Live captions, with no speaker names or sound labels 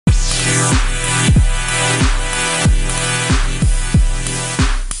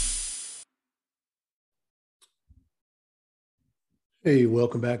Hey,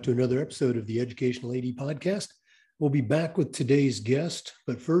 welcome back to another episode of the Educational AD Podcast. We'll be back with today's guest,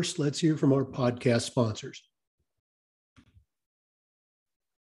 but first, let's hear from our podcast sponsors.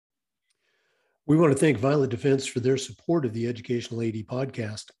 We want to thank Violet Defense for their support of the Educational AD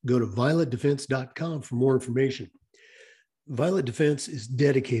Podcast. Go to violetdefense.com for more information. Violet Defense is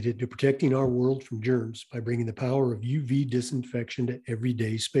dedicated to protecting our world from germs by bringing the power of UV disinfection to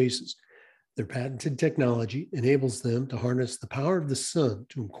everyday spaces. Their patented technology enables them to harness the power of the sun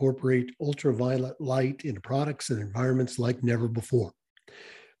to incorporate ultraviolet light into products and environments like never before.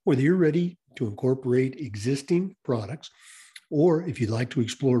 Whether you're ready to incorporate existing products, or if you'd like to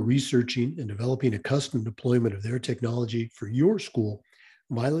explore researching and developing a custom deployment of their technology for your school,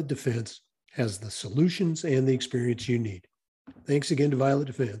 Violet Defense has the solutions and the experience you need. Thanks again to Violet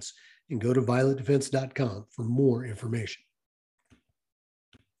Defense, and go to violetdefense.com for more information.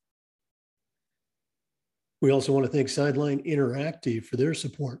 We also want to thank Sideline Interactive for their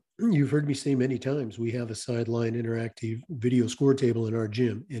support. You've heard me say many times, we have a Sideline Interactive video score table in our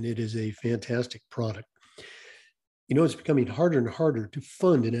gym, and it is a fantastic product. You know, it's becoming harder and harder to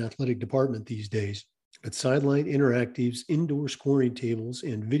fund an athletic department these days, but Sideline Interactive's indoor scoring tables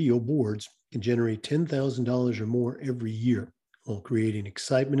and video boards can generate $10,000 or more every year while creating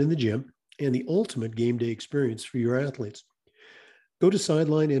excitement in the gym and the ultimate game day experience for your athletes. Go to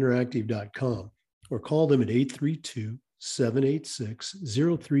sidelineinteractive.com or call them at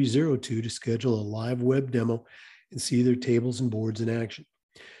 832-786-0302 to schedule a live web demo and see their tables and boards in action.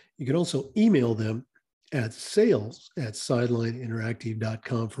 You can also email them at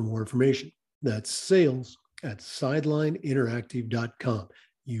sales@sidelineinteractive.com for more information. That's sales@sidelineinteractive.com.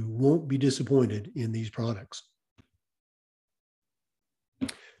 You won't be disappointed in these products.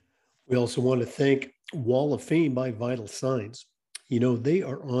 We also want to thank Wall of Fame by Vital Signs. You know, they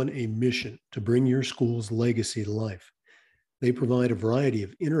are on a mission to bring your school's legacy to life. They provide a variety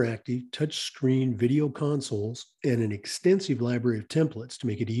of interactive touchscreen video consoles and an extensive library of templates to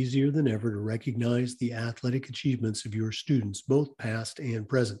make it easier than ever to recognize the athletic achievements of your students, both past and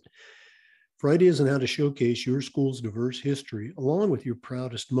present. For ideas on how to showcase your school's diverse history, along with your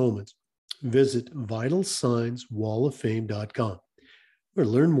proudest moments, visit vitalsignswalloffame.com. Or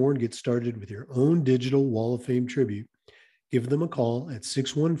learn more and get started with your own digital Wall of Fame tribute. Give them a call at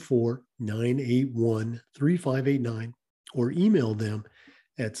 614-981-3589 or email them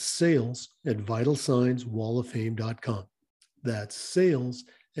at sales@vitalsignswalloffame.com. That's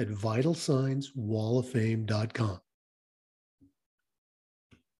sales@vitalsignswalloffame.com.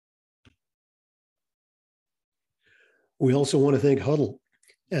 We also want to thank Hudl.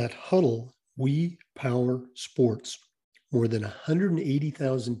 At Hudl, we power sports. More than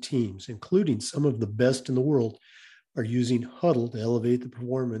 180,000 teams, including some of the best in the world, are using Hudl to elevate the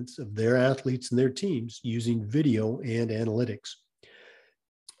performance of their athletes and their teams using video and analytics.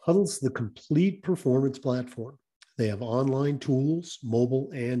 Hudl's the complete performance platform. They have online tools, mobile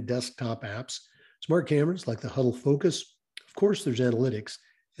and desktop apps, smart cameras like the Hudl Focus. Of course, there's analytics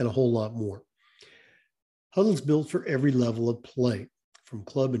and a whole lot more. Hudl's built for every level of play, from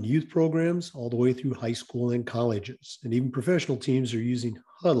club and youth programs all the way through high school and colleges. And even professional teams are using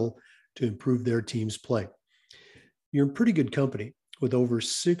Hudl to improve their team's play. You're in pretty good company with over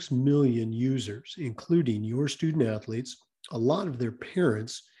 6 million users, including your student athletes, a lot of their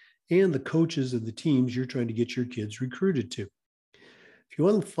parents, and the coaches of the teams you're trying to get your kids recruited to. If you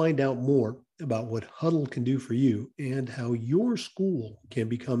want to find out more about what Hudl can do for you and how your school can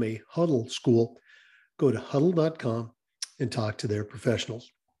become a Hudl school, go to hudl.com and talk to their professionals.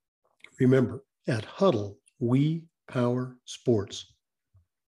 Remember, at Hudl, we power sports.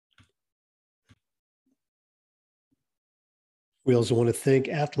 We also want to thank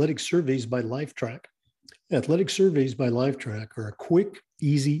Athletic Surveys by Lifetrack. Athletic Surveys by Lifetrack are a quick,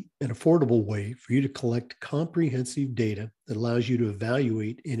 easy, and affordable way for you to collect comprehensive data that allows you to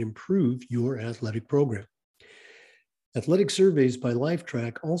evaluate and improve your athletic program. Athletic Surveys by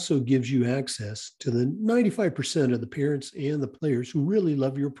Lifetrack also gives you access to the 95% of the parents and the players who really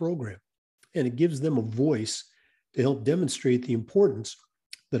love your program, and it gives them a voice to help demonstrate the importance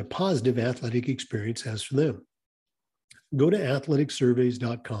that a positive athletic experience has for them. Go to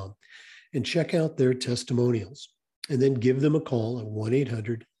athleticsurveys.com and check out their testimonials, and then give them a call at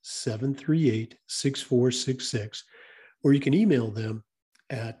 1-800-738-6466, or you can email them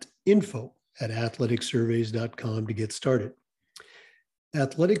at info@athleticsurveys.com to get started.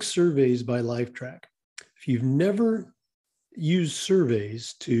 Athletic Surveys by Lifetrack. If you've never used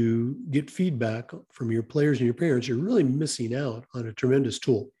surveys to get feedback from your players and your parents, you're really missing out on a tremendous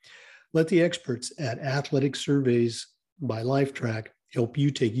tool. Let the experts at Athletic Surveys by Lifetrack help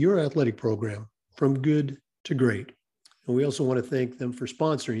you take your athletic program from good to great. And we also want to thank them for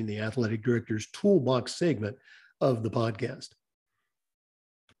sponsoring the Athletic Director's Toolbox segment of the podcast.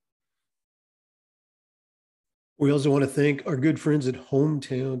 We also want to thank our good friends at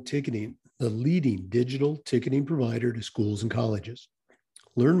Hometown Ticketing, the leading digital ticketing provider to schools and colleges.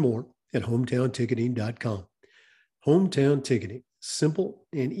 Learn more at hometownticketing.com. Hometown Ticketing, simple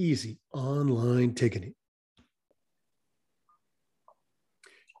and easy online ticketing.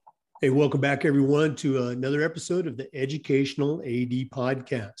 Hey, welcome back, everyone, to another episode of the Educational AD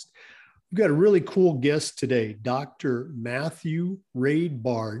Podcast. We've got a really cool guest today, Dr. Matthew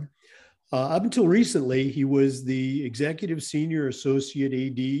Raid-Bard. Up until recently, he was the Executive Senior Associate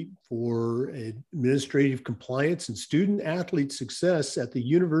AD for Administrative Compliance and Student Athlete Success at the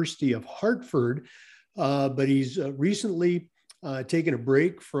University of Hartford, but he's recently taken a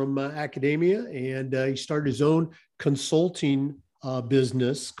break from academia, and he started his own consulting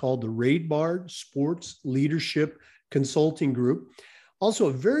business called the Raid-Bard Sports Leadership Consulting Group. Also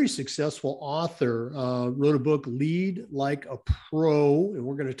a very successful author, wrote a book, Lead Like a Pro, and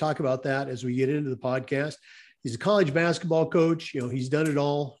we're going to talk about that as we get into the podcast. He's a college basketball coach. He's done it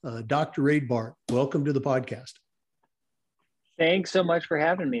all. Dr. Raid-Bard, welcome to the podcast. Thanks so much for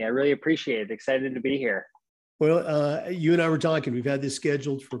having me. I really appreciate it. Excited to be here. Well, you and I were talking. We've had this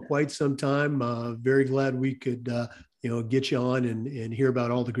scheduled for quite some time. Very glad we could, get you on and hear about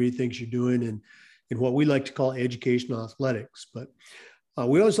all the great things you're doing and what we like to call educational athletics. But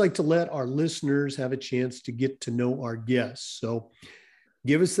we always like to let our listeners have a chance to get to know our guests. So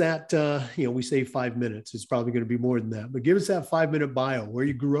give us that, we say 5 minutes. It's probably going to be more than that, but give us that 5-minute bio, where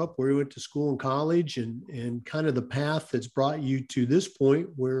you grew up, where you went to school and college, and kind of the path that's brought you to this point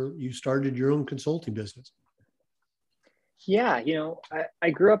where you started your own consulting business. Yeah,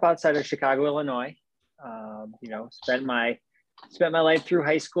 I grew up outside of Chicago, Illinois. Spent my life through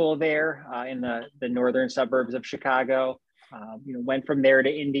high school there in the northern suburbs of Chicago. Went from there to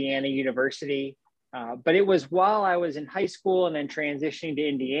Indiana University. But it was while I was in high school and then transitioning to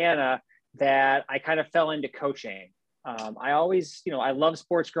Indiana that I kind of fell into coaching. I always, I loved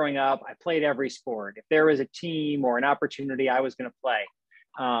sports growing up. I played every sport. If there was a team or an opportunity, I was going to play.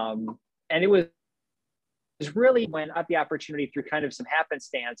 And it was really when I got the opportunity through kind of some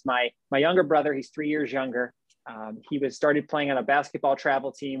happenstance. My younger brother, he's 3 years younger. He started playing on a basketball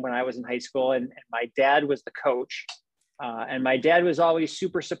travel team when I was in high school, and my dad was the coach. And my dad was always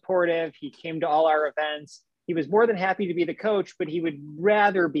super supportive. He came to all our events. He was more than happy to be the coach, but he would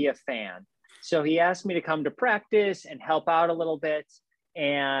rather be a fan. So he asked me to come to practice and help out a little bit.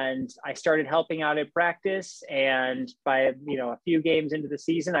 And I started helping out at practice. And by, a few games into the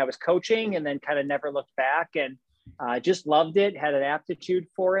season, I was coaching and then kind of never looked back, and just loved it, had an aptitude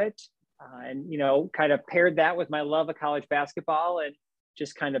for it. And kind of paired that with my love of college basketball, and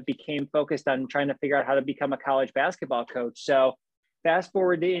just kind of became focused on trying to figure out how to become a college basketball coach. So fast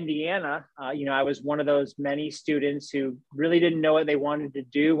forward to Indiana, I was one of those many students who really didn't know what they wanted to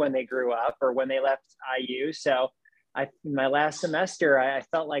do when they grew up or when they left IU. So in my last semester, I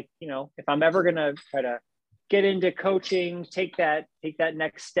felt like, if I'm ever going to try to get into coaching, take that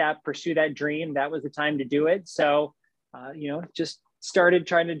next step, pursue that dream, that was the time to do it. So, just started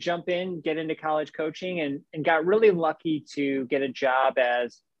trying to jump in, get into college coaching, and got really lucky to get a job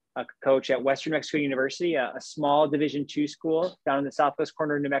as a coach at Western Mexico University, a small Division II school down in the southwest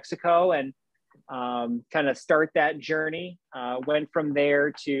corner of New Mexico, and kind of start that journey. Went from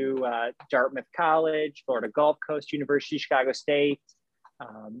there to Dartmouth College, Florida Gulf Coast University, Chicago State.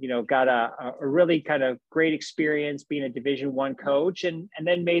 Got a really kind of great experience being a Division I coach, and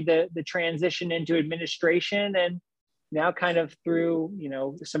then made the transition into administration, and now kind of through,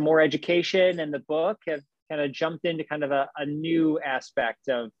 some more education and the book, have kind of jumped into kind of a new aspect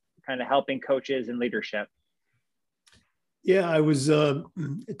of kind of helping coaches and leadership. Yeah, I was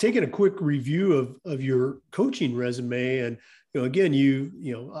taking a quick review of your coaching resume, and again,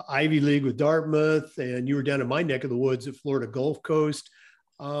 Ivy League with Dartmouth, and you were down in my neck of the woods at Florida Gulf Coast.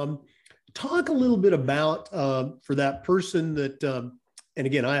 Talk a little bit about for that person that, and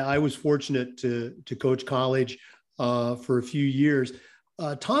again, I was fortunate to coach college for a few years.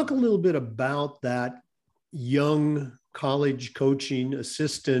 Talk a little bit about that young college coaching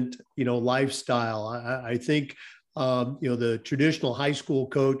assistant, lifestyle. I think, the traditional high school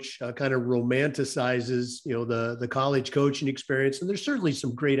coach kind of romanticizes, the college coaching experience. And there's certainly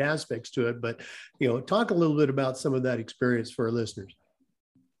some great aspects to it, but, talk a little bit about some of that experience for our listeners.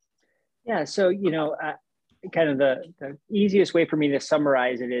 Yeah. So, kind of the easiest way for me to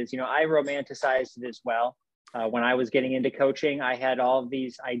summarize it is, I romanticized it as well. When I was getting into coaching, I had all of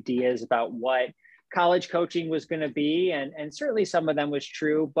these ideas about what college coaching was going to be. And certainly some of them was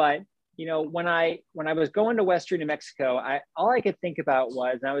true, but when I was going to Western New Mexico, all I could think about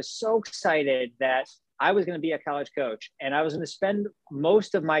was, and I was so excited that I was going to be a college coach, and I was going to spend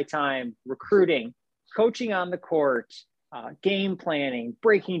most of my time recruiting, coaching on the court, game planning,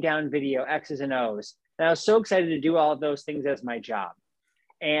 breaking down video, X's and O's. And I was so excited to do all of those things as my job.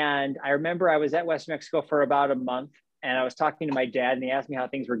 And I remember I was at West Mexico for about a month, and I was talking to my dad, and he asked me how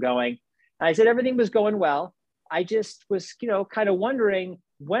things were going. And I said everything was going well. I just was, kind of wondering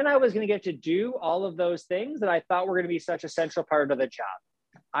when I was going to get to do all of those things that I thought were going to be such a central part of the job.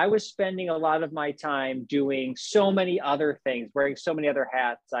 I was spending a lot of my time doing so many other things, wearing so many other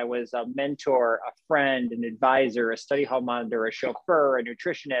hats. I was a mentor, a friend, an advisor, a study hall monitor, a chauffeur, a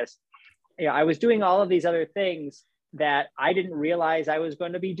nutritionist. I was doing all of these other things that I didn't realize I was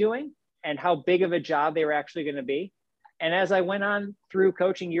going to be doing and how big of a job they were actually going to be. And as I went on through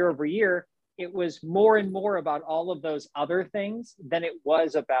coaching year over year, it was more and more about all of those other things than it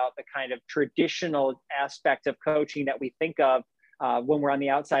was about the kind of traditional aspect of coaching that we think of when we're on the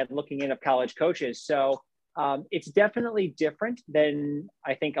outside looking in of college coaches. So it's definitely different than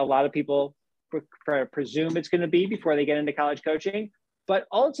I think a lot of people presume it's going to be before they get into college coaching. But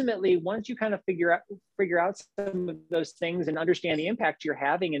ultimately, once you kind of figure out some of those things and understand the impact you're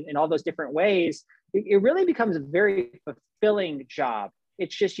having in all those different ways, it really becomes a very fulfilling job.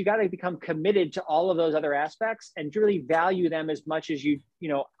 It's just, you got to become committed to all of those other aspects and really value them as much as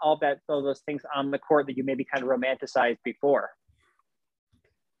all those things on the court that you maybe kind of romanticized before.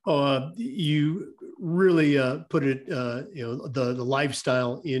 You really put it, the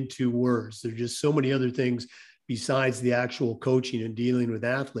lifestyle into words. There's just so many other things besides the actual coaching and dealing with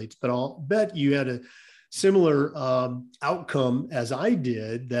athletes. But I'll bet you had a similar outcome as I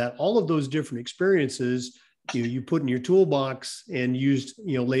did, that all of those different experiences you put in your toolbox and used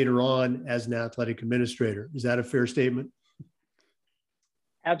later on as an athletic administrator. Is that a fair statement?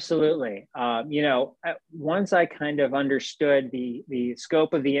 Absolutely. Once I kind of understood the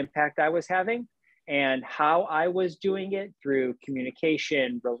scope of the impact I was having and how I was doing it through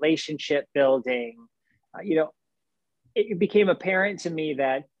communication, relationship building, it became apparent to me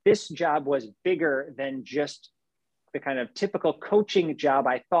that this job was bigger than just the kind of typical coaching job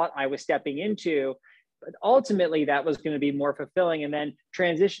I thought I was stepping into. But ultimately, that was going to be more fulfilling. And then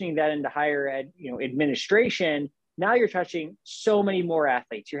transitioning that into higher ed, administration, now you're touching so many more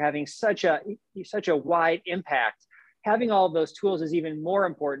athletes. You're having such a wide impact. Having all of those tools is even more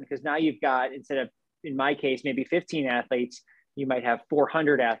important, because now you've got, instead of, in my case, maybe 15 athletes, you might have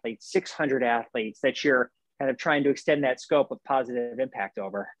 400 athletes, 600 athletes that you're kind of trying to extend that scope of positive impact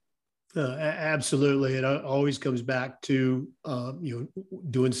over. Absolutely. It always comes back to,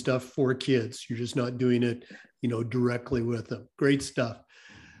 doing stuff for kids. You're just not doing it, directly with them. Great stuff.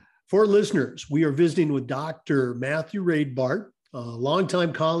 For listeners, we are visiting with Dr. Matthew Raidbart, a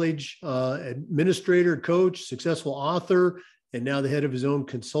longtime college administrator, coach, successful author, and now the head of his own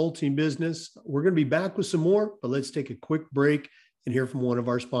consulting business. We're going to be back with some more, but let's take a quick break and hear from one of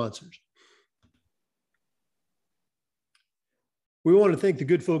our sponsors. We want to thank the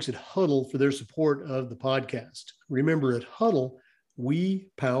good folks at Hudl for their support of the podcast. Remember, at Hudl, we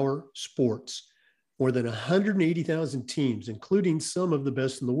power sports. More than 180,000 teams, including some of the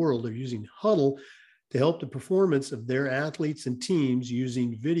best in the world, are using Hudl to help the performance of their athletes and teams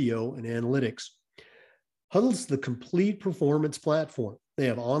using video and analytics. Hudl's the complete performance platform. They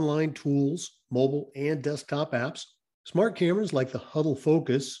have online tools, mobile and desktop apps, smart cameras like the Hudl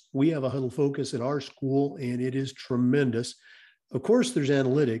Focus. We have a Hudl Focus at our school, and it is tremendous. Of course, there's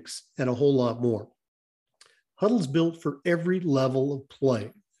analytics and a whole lot more. Hudl's built for every level of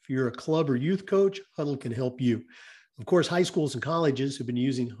play. If you're a club or youth coach, Hudl can help you. Of course, high schools and colleges have been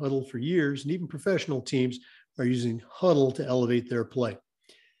using Hudl for years, and even professional teams are using Hudl to elevate their play.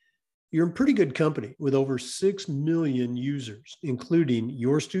 You're in pretty good company with over 6 million users, including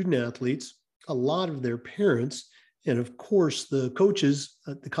your student athletes, a lot of their parents, and of course, the coaches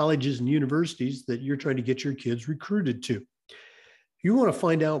at the colleges and universities that you're trying to get your kids recruited to. If you want to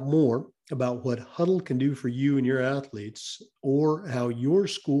find out more about what Hudl can do for you and your athletes, or how your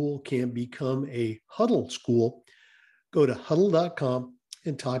school can become a Hudl school, go to hudl.com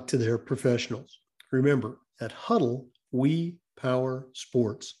and talk to their professionals. Remember, at Hudl, we power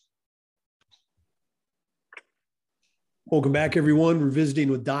sports. Welcome back, everyone. We're visiting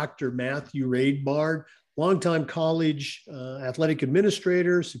with Dr. Matthew Raidbart, longtime college athletic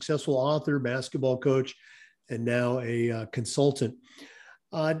administrator, successful author, basketball coach, and now a consultant.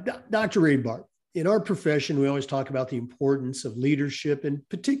 Dr. Raidbart, in our profession, we always talk about the importance of leadership and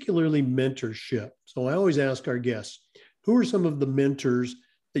particularly mentorship. So I always ask our guests, who are some of the mentors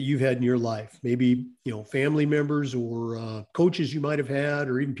that you've had in your life? Maybe, family members or coaches you might have had,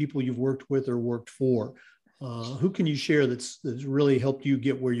 or even people you've worked with or worked for. Who can you share that's really helped you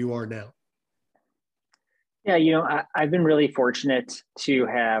get where you are now? Yeah, I've been really fortunate to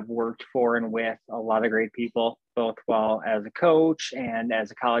have worked for and with a lot of great people, both while as a coach and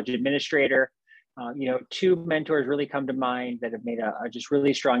as a college administrator. Two mentors really come to mind that have made a just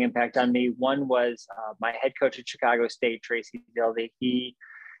really strong impact on me. One was my head coach at Chicago State, Tracy Dildy. He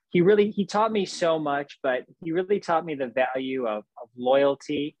taught me so much, but he really taught me the value of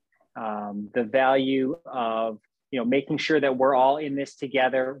loyalty, the value of making sure that we're all in this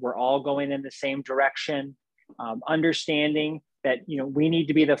together, we're all going in the same direction, understanding that we need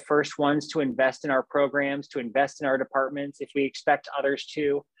to be the first ones to invest in our programs, to invest in our departments if we expect others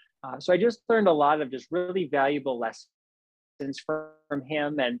to. So I just learned a lot of just really valuable lessons from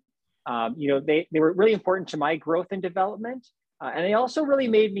him, and they were really important to my growth and development. And they also really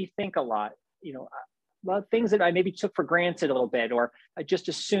made me think a lot, a lot of things that I maybe took for granted a little bit, or I just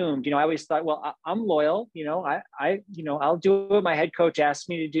assumed. I always thought, well, I'm loyal. I'll do what my head coach asks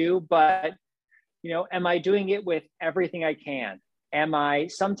me to do, but am I doing it with everything I can? Am I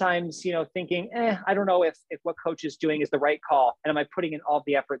sometimes, thinking, I don't know if what coach is doing is the right call, and am I putting in all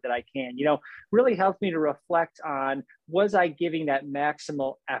the effort that I can? Really helped me to reflect on, was I giving that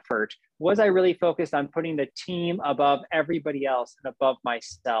maximal effort? Was I really focused on putting the team above everybody else and above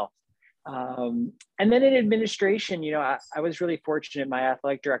myself? And then in administration, I was really fortunate. My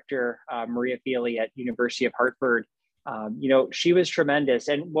athletic director, Maria Feely at University of Hartford, she was tremendous.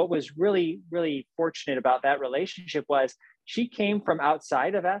 And what was really, really fortunate about that relationship was she came from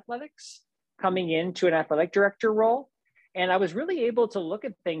outside of athletics, coming into an athletic director role. And I was really able to look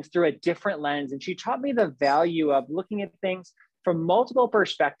at things through a different lens. And she taught me the value of looking at things from multiple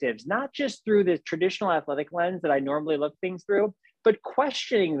perspectives, not just through the traditional athletic lens that I normally look things through, but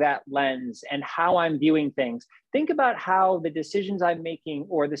questioning that lens and how I'm viewing things. Think about how the decisions I'm making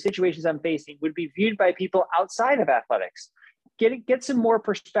or the situations I'm facing would be viewed by people outside of athletics. Get some more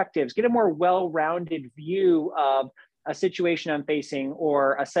perspectives, get a more well-rounded view of a situation I'm facing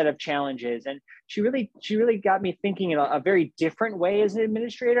or a set of challenges. And she really got me thinking in a very different way as an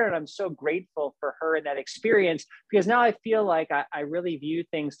administrator. And I'm so grateful for her and that experience, because now I feel like I really view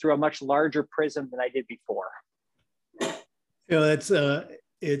things through a much larger prism than I did before.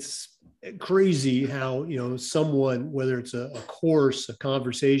 It's crazy how, someone, whether it's a course, a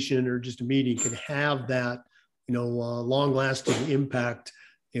conversation, or just a meeting, can have that, long lasting impact,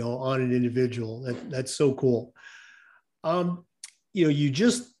 on an individual. That's so cool. You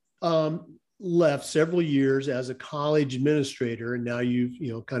just left several years as a college administrator, and now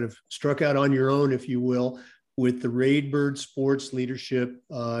you've, kind of struck out on your own, if you will, with the Raidbird Sports Leadership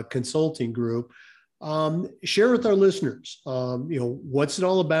Consulting Group. Share with our listeners, what's it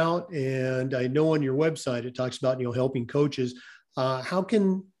all about? And I know on your website, it talks about, helping coaches. How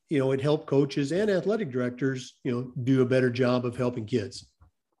can, it help coaches and athletic directors, do a better job of helping kids?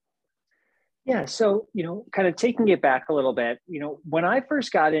 Yeah. So, kind of taking it back a little bit, when I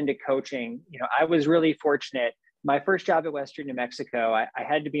first got into coaching, I was really fortunate. My first job at Western New Mexico, I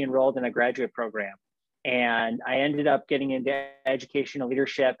had to be enrolled in a graduate program, and I ended up getting into educational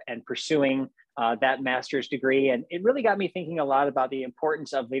leadership and pursuing that master's degree. And it really got me thinking a lot about the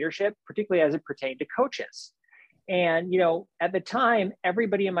importance of leadership, particularly as it pertained to coaches. And, at the time,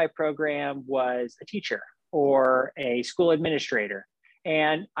 everybody in my program was a teacher or a school administrator.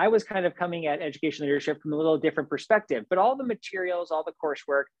 And I was kind of coming at education leadership from a little different perspective, but all the materials, all the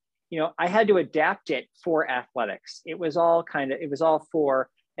coursework, I had to adapt it for athletics. It was all for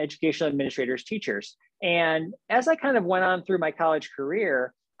educational administrators, teachers. And as I kind of went on through my college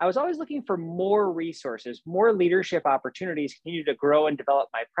career, I was always looking for more resources, more leadership opportunities, continue to grow and develop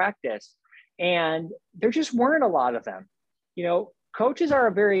my practice. And there just weren't a lot of them. Coaches are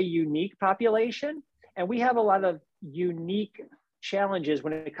a very unique population, and we have a lot of unique challenges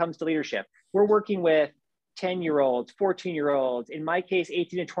when it comes to leadership. We're working with 10-year-olds, 14-year-olds, in my case,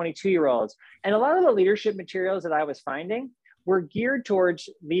 18 to 22-year-olds. And a lot of the leadership materials that I was finding were geared towards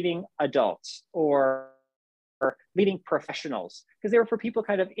leading adults or leading professionals, because they were for people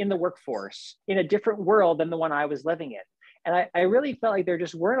kind of in the workforce in a different world than the one I was living in. And I really felt like there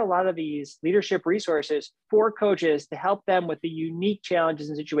just weren't a lot of these leadership resources for coaches to help them with the unique challenges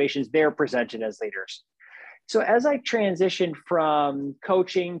and situations they're presented as leaders. So as I transitioned from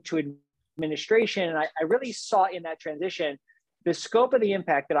coaching to administration, I really saw in that transition the scope of the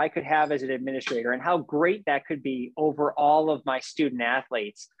impact that I could have as an administrator and how great that could be over all of my student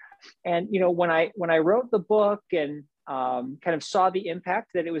athletes. And when I wrote the book and kind of saw the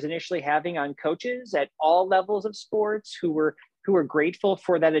impact that it was initially having on coaches at all levels of sports who were who were grateful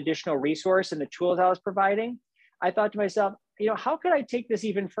for that additional resource and the tools I was providing, I thought to myself, how could I take this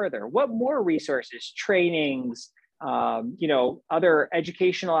even further? What more resources, trainings, other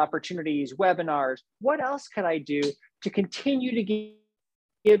educational opportunities, webinars, what else could I do to continue to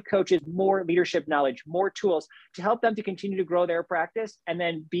give coaches more leadership knowledge, more tools to help them to continue to grow their practice and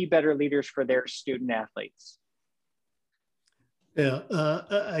then be better leaders for their student athletes? Yeah.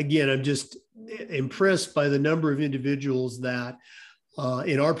 Again, I'm just impressed by the number of individuals that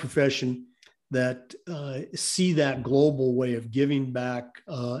in our profession that see that global way of giving back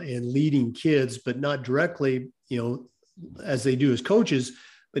and leading kids, but not directly, as they do as coaches,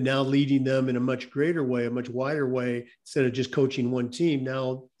 but now leading them in a much greater way, a much wider way. Instead of just coaching one team,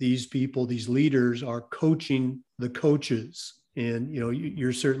 now these people, these leaders are coaching the coaches. And,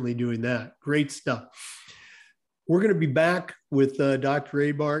 you're certainly doing that. Great stuff. We're going to be back with Dr.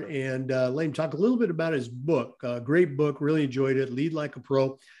 Abart and let him talk a little bit about his book. Great book. Really enjoyed it. Lead Like a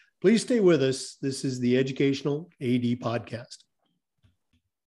Pro. Please stay with us. This is the Educational AD Podcast.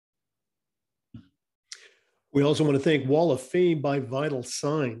 We also want to thank Wall of Fame by Vital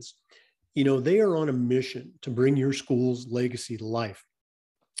Signs. They are on a mission to bring your school's legacy to life.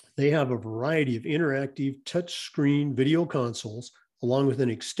 They have a variety of interactive touchscreen video consoles, along with an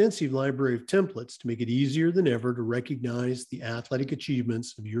extensive library of templates to make it easier than ever to recognize the athletic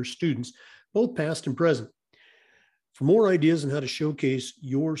achievements of your students, both past and present. For more ideas on how to showcase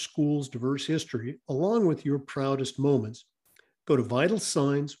your school's diverse history, along with your proudest moments, go to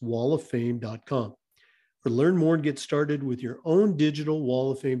vitalsignswalloffame.com. Or learn more and get started with your own digital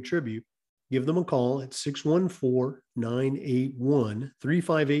Wall of Fame tribute, give them a call at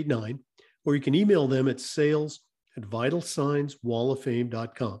 614-981-3589, or you can email them at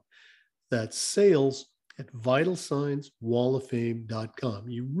sales@vitalsignswalloffame.com. That's sales@vitalsignswalloffame.com.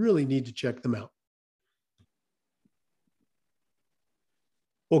 You really need to check them out.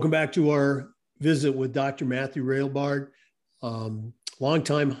 Welcome back to our visit with Dr. Matthew Railbard,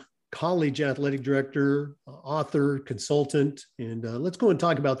 longtime college athletic director, author, consultant, and let's go and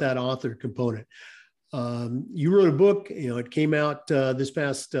talk about that author component. You wrote a book, it came out this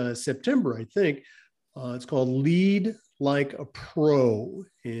past September, I think. It's called Lead Like a Pro,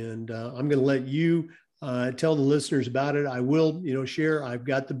 and I'm going to let you tell the listeners about it. I will, share. I've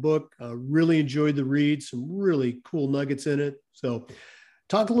got the book. Really enjoyed the read. Some really cool nuggets in it. So,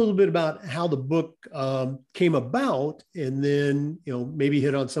 talk a little bit about how the book came about, and then maybe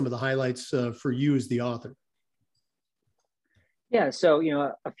hit on some of the highlights for you as the author. Yeah, so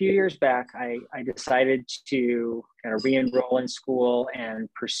a few years back, I decided to kind of re-enroll in school and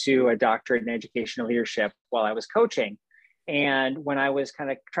pursue a doctorate in educational leadership while I was coaching. And when I was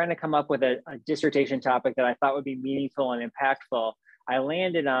kind of trying to come up with a dissertation topic that I thought would be meaningful and impactful, I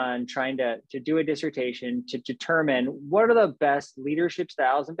landed on trying to do a dissertation to determine what are the best leadership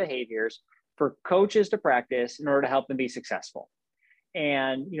styles and behaviors for coaches to practice in order to help them be successful.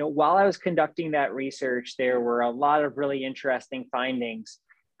 And while I was conducting that research, there were a lot of really interesting findings.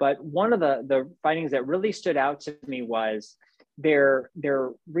 But one of the findings that really stood out to me was their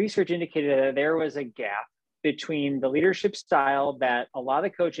research indicated that there was a gap between the leadership style that a lot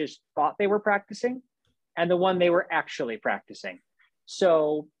of coaches thought they were practicing and the one they were actually practicing.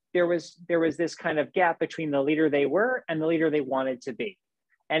 So there was this kind of gap between the leader they were and the leader they wanted to be.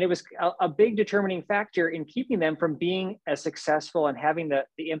 And it was a big determining factor in keeping them from being as successful and having the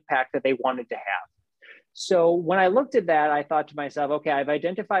impact that they wanted to have. So when I looked at that, I thought to myself, okay, I've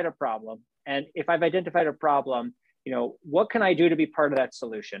identified a problem. And if I've identified a problem, what can I do to be part of that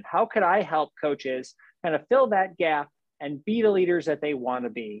solution? How could I help coaches kind of fill that gap and be the leaders that they want to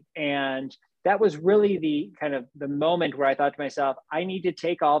be? And that was really the moment where I thought to myself, I need to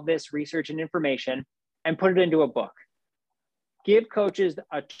take all this research and information and put it into a book. Give coaches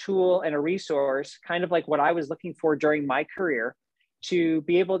a tool and a resource, kind of like what I was looking for during my career, to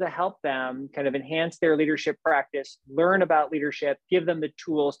be able to help them kind of enhance their leadership practice, learn about leadership, give them the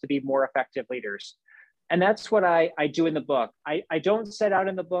tools to be more effective leaders. And that's what I do in the book. I don't set out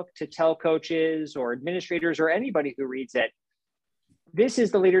in the book to tell coaches or administrators or anybody who reads it, this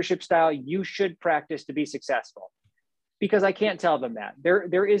is the leadership style you should practice to be successful, because I can't tell them that.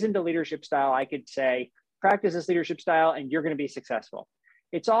 There isn't a leadership style I could say, practice this leadership style and you're going to be successful.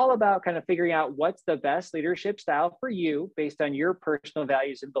 It's all about kind of figuring out what's the best leadership style for you based on your personal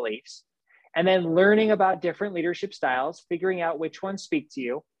values and beliefs, and then learning about different leadership styles, figuring out which ones speak to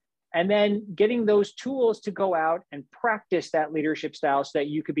you, and then getting those tools to go out and practice that leadership style so that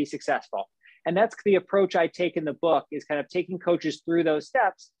you could be successful. And that's the approach I take in the book, is kind of taking coaches through those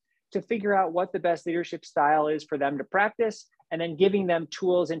steps to figure out what the best leadership style is for them to practice, and then giving them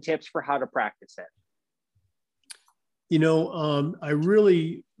tools and tips for how to practice it. I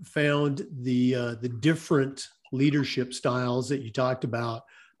really found the different leadership styles that you talked about,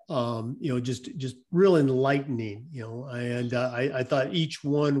 just real enlightening, and I thought each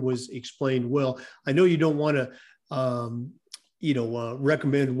one was explained well. I know you don't want to,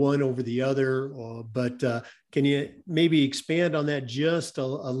 recommend one over the other, but can you maybe expand on that just a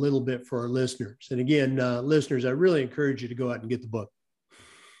little bit for our listeners? And again, listeners, I really encourage you to go out and get the book.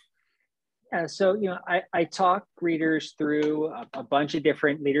 Yeah, so I talk readers through a bunch of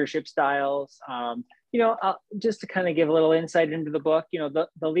different leadership styles. Just to kind of give a little insight into the book, the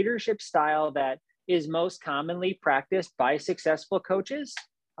leadership style that is most commonly practiced by successful coaches,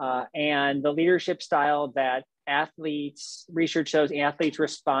 and the leadership style that research shows athletes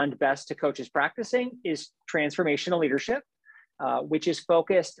respond best to coaches practicing is transformational leadership, which is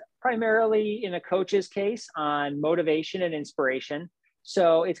focused primarily in a coach's case on motivation and inspiration.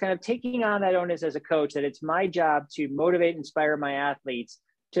 So it's kind of taking on that onus as a coach that it's my job to motivate, inspire my athletes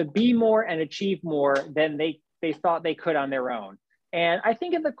to be more and achieve more than they thought they could on their own. And I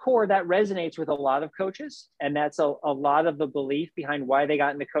think at the core that resonates with a lot of coaches. And that's a lot of the belief behind why they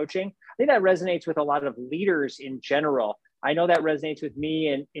got into coaching. I think that resonates with a lot of leaders in general. I know that resonates with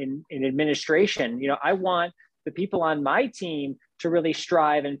me in administration. I want the people on my team to really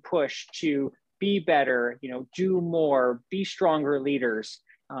strive and push to be better, do more, be stronger leaders.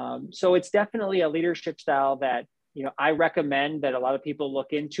 So it's definitely a leadership style that, I recommend that a lot of people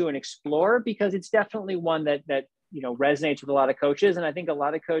look into and explore, because it's definitely one that resonates with a lot of coaches. And I think a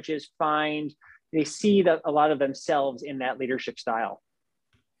lot of coaches they see that a lot of themselves in that leadership style.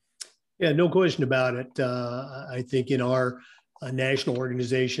 Yeah, no question about it. I think in our national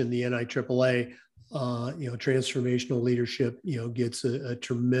organization, the NIAAA, transformational leadership, gets a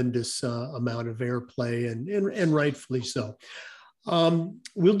tremendous amount of airplay, and rightfully so.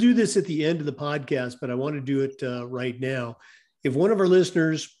 We'll do this at the end of the podcast, but I want to do it right now. If one of our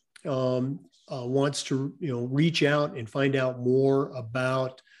listeners wants to, reach out and find out more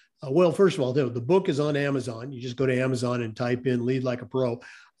about, first of all, the book is on Amazon. You just go to Amazon and type in Lead Like a Pro.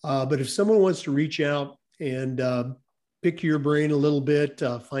 But if someone wants to reach out and pick your brain a little bit,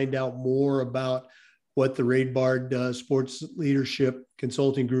 find out more about what the Radbard Sports Leadership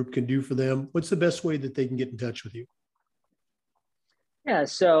Consulting Group can do for them, what's the best way that they can get in touch with you? Yeah,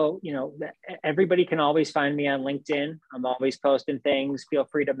 so, everybody can always find me on LinkedIn. I'm always posting things. Feel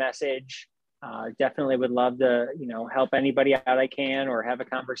free to message. Definitely would love to, help anybody out I can, or have a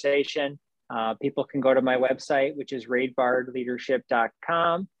conversation. People can go to my website, which is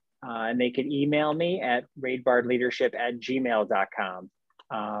radbardleadership.com, and they can email me at radbardleadership@gmail.com.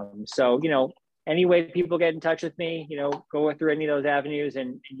 So, any way people get in touch with me, go through any of those avenues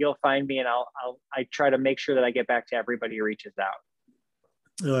and you'll find me, and I try to make sure that I get back to everybody who reaches out.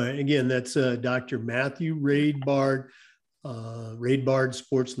 All right. Again, that's Dr. Matthew Radbard, Radbard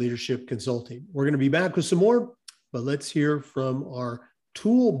Sports Leadership Consulting. We're going to be back with some more, but let's hear from our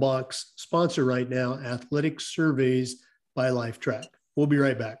Toolbox sponsor right now, Athletic Surveys by Lifetrack. We'll be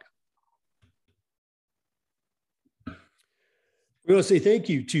right back. We want to say thank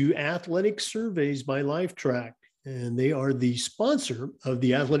you to Athletic Surveys by Lifetrack, and they are the sponsor of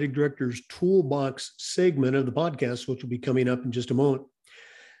the Athletic Director's Toolbox segment of the podcast, which will be coming up in just a moment.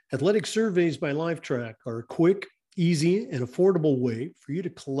 Athletic Surveys by Lifetrack are a quick, easy, and affordable way for you to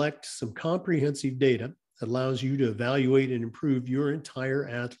collect some comprehensive data that allows you to evaluate and improve your entire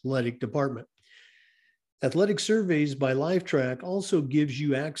athletic department. Athletic Surveys by Lifetrack also gives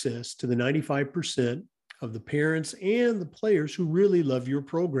you access to the 95% of the parents and the players who really love your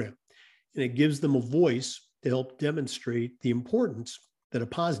program, and it gives them a voice to help demonstrate the importance that a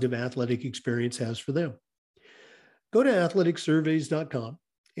positive athletic experience has for them. Go to athleticsurveys.com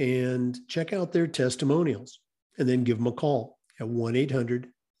and check out their testimonials, and then give them a call at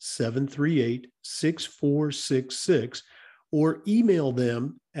 1-800-738-6466, or email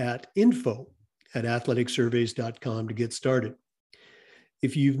them at info@athleticsurveys.com to get started.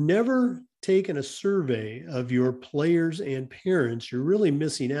 If you've never taken a survey of your players and parents, you're really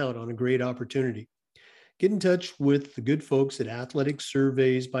missing out on a great opportunity. Get in touch with the good folks at Athletic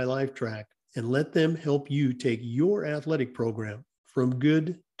Surveys by Lifetrack and let them help you take your athletic program from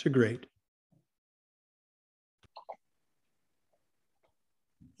good to great.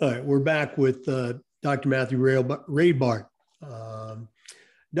 All right, we're back with Dr. Matthew Radbard.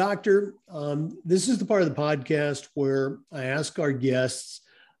 Doctor, this is the part of the podcast where I ask our guests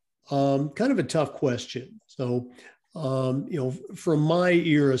kind of a tough question. So, from my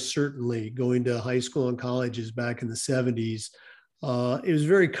era, certainly going to high school and colleges back in the 70s, it was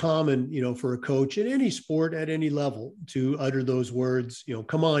very common, for a coach in any sport at any level to utter those words,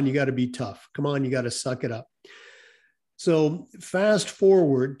 come on, you got to be tough. Come on, you got to suck it up. So fast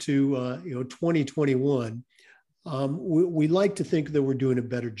forward to 2021, we like to think that we're doing a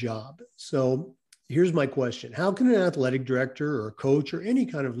better job. So here's my question: how can an athletic director or a coach or any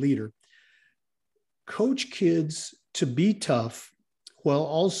kind of leader coach kids to be tough while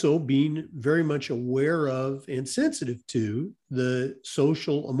also being very much aware of and sensitive to the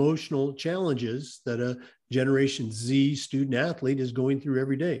social, emotional challenges that a Generation Z student athlete is going through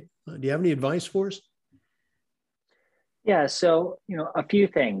every day? Do you have any advice for us? Yeah, so, a few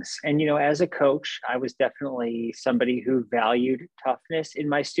things. And, as a coach, I was definitely somebody who valued toughness in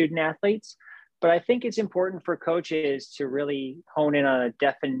my student athletes. But I think it's important for coaches to really hone in on a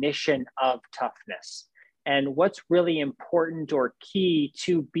definition of toughness and what's really important or key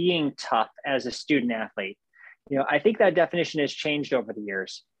to being tough as a student athlete. I think that definition has changed over the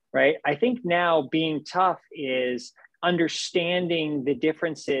years, right? I think now being tough is understanding the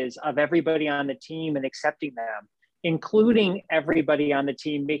differences of everybody on the team and accepting them, including everybody on the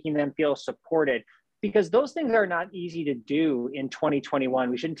team, making them feel supported, because those things are not easy to do in 2021.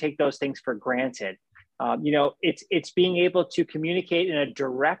 We shouldn't take those things for granted. It's being able to communicate in a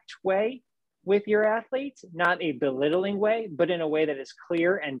direct way with your athletes, not a belittling way, but in a way that is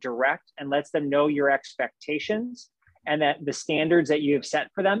clear and direct and lets them know your expectations and that the standards that you have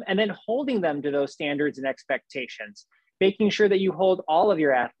set for them, and then holding them to those standards and expectations, making sure that you hold all of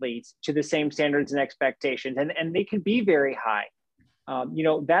your athletes to the same standards and expectations, and they can be very high.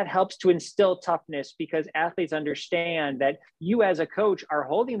 That helps to instill toughness because athletes understand that you as a coach are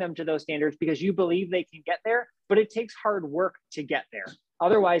holding them to those standards because you believe they can get there, but it takes hard work to get there.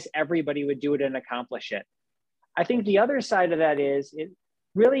 Otherwise, everybody would do it and accomplish it. I think the other side of that is it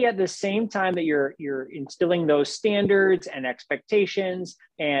really at the same time that you're instilling those standards and expectations,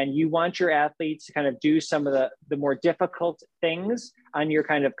 and you want your athletes to kind of do some of the more difficult things on your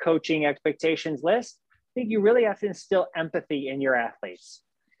kind of coaching expectations list, I think you really have to instill empathy in your athletes.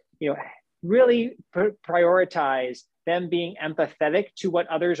 Really prioritize them being empathetic to what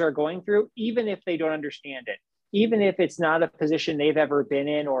others are going through, even if they don't understand it, even if it's not a position they've ever been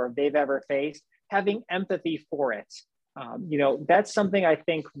in or they've ever faced, having empathy for it. That's something I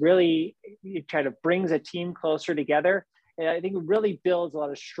think really kind of brings a team closer together. And I think it really builds a lot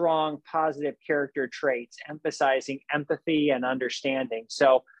of strong, positive character traits, emphasizing empathy and understanding.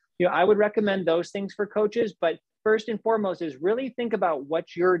 So, I would recommend those things for coaches, but first and foremost is really think about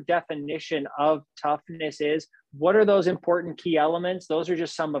what your definition of toughness is. What are those important key elements? Those are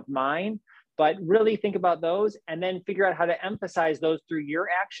just some of mine, but really think about those and then figure out how to emphasize those through your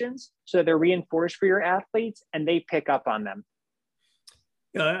actions so that they're reinforced for your athletes and they pick up on them.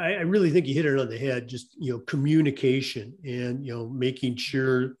 I really think you hit it on the head. Just communication and making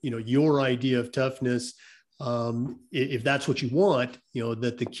sure your idea of toughness, if that's what you want,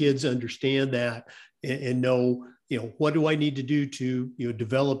 that the kids understand that and know what do I need to do to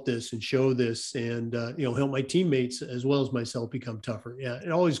develop this and show this and help my teammates as well as myself become tougher. Yeah, it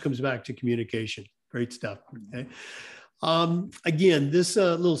always comes back to communication. Great stuff. Okay. Again, this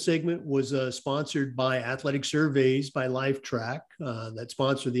little segment was sponsored by Athletic Surveys by LifeTrack that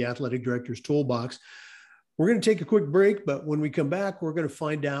sponsor the Athletic Director's Toolbox. We're going to take a quick break, but when we come back, we're going to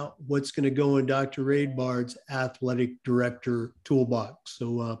find out what's going to go in Dr. Radbard's Athletic Director Toolbox.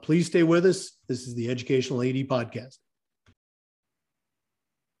 So please stay with us. This is the Educational AD Podcast.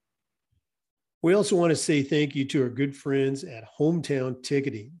 We also want to say thank you to our good friends at Hometown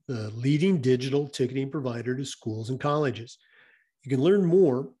Ticketing, the leading digital ticketing provider to schools and colleges. You can learn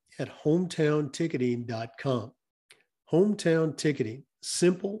more at hometownticketing.com. Hometown Ticketing,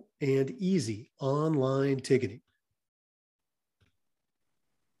 simple and easy online ticketing.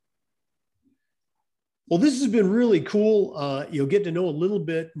 Well, this has been really cool. You'll get to know a little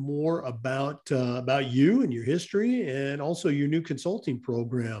bit more about you and your history and also your new consulting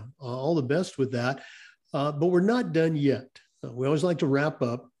program. All the best with that. But we're not done yet. We always like to wrap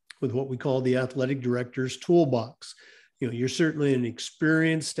up with what we call the Athletic Director's Toolbox. You're certainly an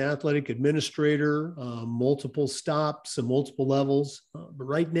experienced athletic administrator, multiple stops and multiple levels. But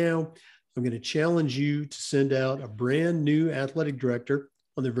right now, I'm going to challenge you to send out a brand new athletic director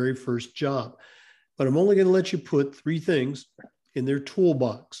on their very first job. But I'm only going to let you put 3 things in their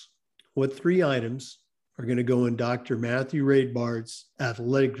toolbox. What 3 items are going to go in Dr. Matthew Radbard's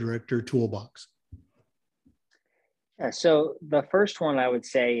Athletic Director Toolbox? Yeah, so the first one I would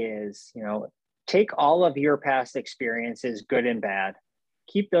say is, take all of your past experiences, good and bad,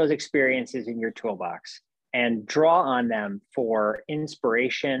 keep those experiences in your toolbox and draw on them for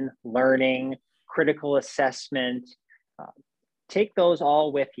inspiration, learning, critical assessment. Take those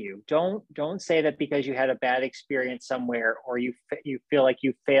all with you. Don't say that because you had a bad experience somewhere or you feel like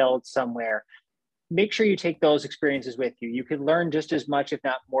you failed somewhere, make sure you take those experiences with you. You can learn just as much, if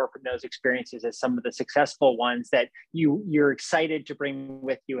not more, from those experiences as some of the successful ones that you're excited to bring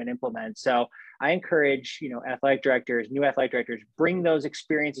with you and implement. So I encourage, athletic directors, new athletic directors, bring those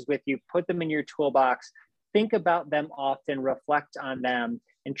experiences with you, put them in your toolbox, think about them often, reflect on them,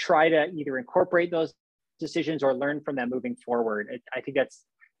 and try to either incorporate those decisions or learn from them moving forward. I think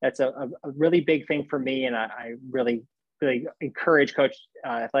that's a really big thing for me, and I really encourage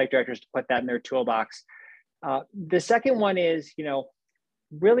athletic directors to put that in their toolbox. The second one is,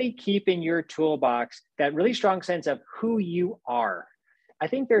 really keep in your toolbox that really strong sense of who you are. I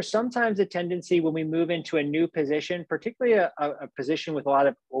think there's sometimes a tendency when we move into a new position, particularly a position with a lot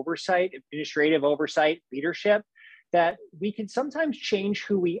of oversight, administrative oversight, leadership, that we can sometimes change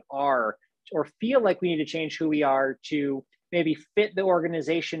who we are or feel like we need to change who we are to maybe fit the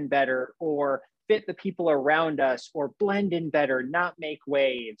organization better or fit the people around us or blend in better, not make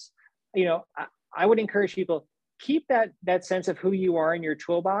waves. I would encourage people, keep that sense of who you are in your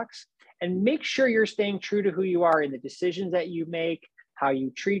toolbox and make sure you're staying true to who you are in the decisions that you make, how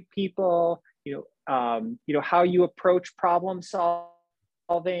you treat people, how you approach problem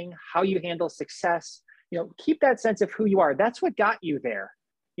solving, how you handle success. Keep that sense of who you are. That's what got you there.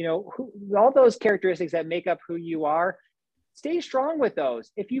 All those characteristics that make up who you are, stay strong with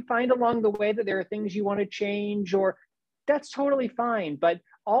those. If you find along the way that there are things you want to change, or that's totally fine, but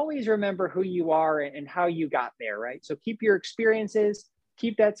always remember who you are and how you got there, right? So keep your experiences,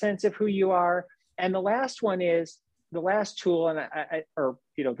 keep that sense of who you are. And the last one is the last tool, and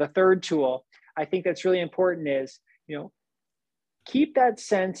the third tool I think that's really important is, keep that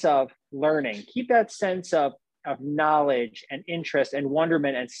sense of learning, keep that sense of knowledge and interest and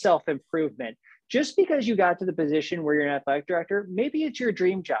wonderment and self-improvement. Just because you got to the position where you're an athletic director, maybe it's your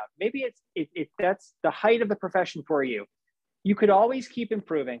dream job. Maybe that's the height of the profession for you. You could always keep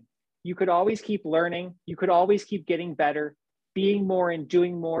improving. You could always keep learning. You could always keep getting better, being more and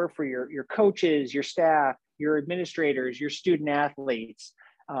doing more for your coaches, your staff, your administrators, your student athletes.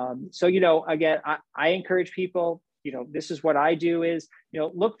 Again, I encourage people, this is what I do is,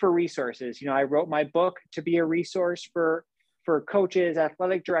 look for resources. I wrote my book to be a resource for coaches,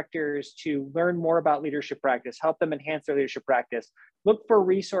 athletic directors to learn more about leadership practice, help them enhance their leadership practice. Look for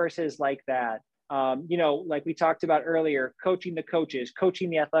resources like that. Like we talked about earlier, coaching the coaches, coaching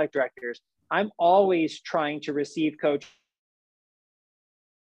the athletic directors. I'm always trying to receive coaching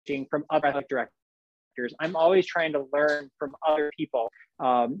from other athletic directors. I'm always trying to learn from other people,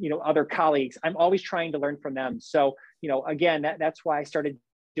 other colleagues. I'm always trying to learn from them. So, again, that's why I started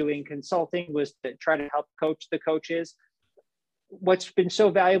doing consulting, was to try to help coach the coaches. What's been so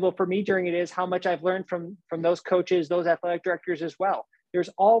valuable for me during it is how much I've learned from those coaches, those athletic directors as well. There's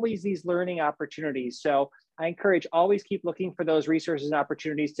always these learning opportunities. So I encourage, always keep looking for those resources and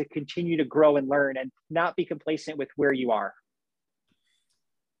opportunities to continue to grow and learn and not be complacent with where you are.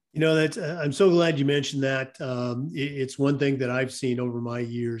 I'm so glad you mentioned that. It's one thing that I've seen over my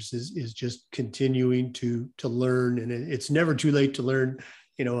years is just continuing to learn, and it's never too late to learn,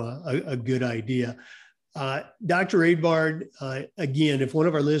 a good idea. Dr. Aidbard, again, if one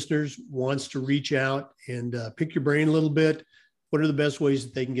of our listeners wants to reach out and pick your brain a little bit, what are the best ways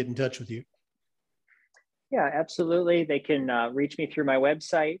that they can get in touch with you? Yeah, absolutely. They can reach me through my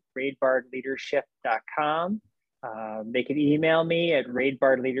website, raidbardleadership.com. They can email me at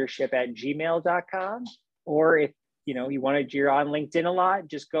raidbardleadership@gmail.com. Or if you're on LinkedIn a lot,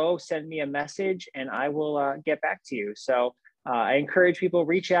 just go send me a message and I will get back to you. So I encourage people,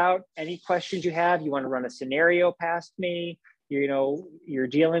 reach out. Any questions you have, you want to run a scenario past me, you're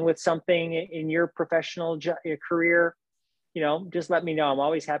dealing with something in your professional career, just let me know. I'm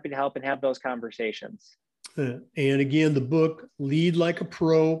always happy to help and have those conversations. And again, the book, Lead Like a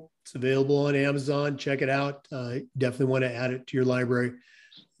Pro, it's available on Amazon. Check it out. Definitely want to add it to your library.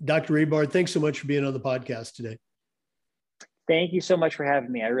 Dr. Aidbard, thanks so much for being on the podcast today. Thank you so much for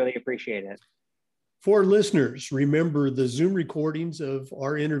having me. I really appreciate it. For listeners, remember the Zoom recordings of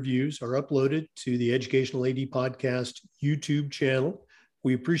our interviews are uploaded to the Educational AD Podcast YouTube channel.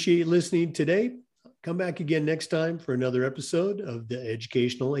 We appreciate you listening today. Come back again next time for another episode of the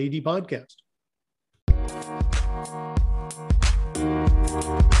Educational AD Podcast.